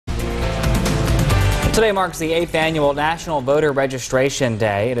Today marks the 8th annual National Voter Registration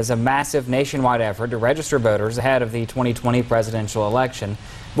Day. It is a massive nationwide effort to register voters ahead of the 2020 presidential election.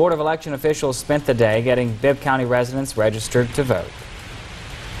 Board of Election officials spent the day getting Bibb County residents registered to vote.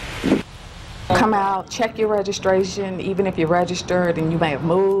 Come out, check your registration, even if you're registered and you may have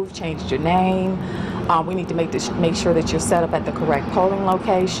moved, changed your name. We need to make sure that you're set up at the correct polling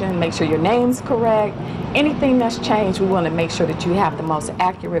location, make sure your name's correct. Anything that's changed, we want to make sure that you have the most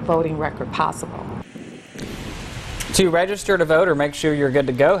accurate voting record possible. To register to vote or make sure you're good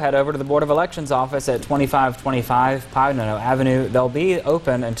to go, head over to the Board of Elections office at 2525 Pioneer Avenue. They'll be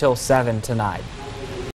open until 7 tonight.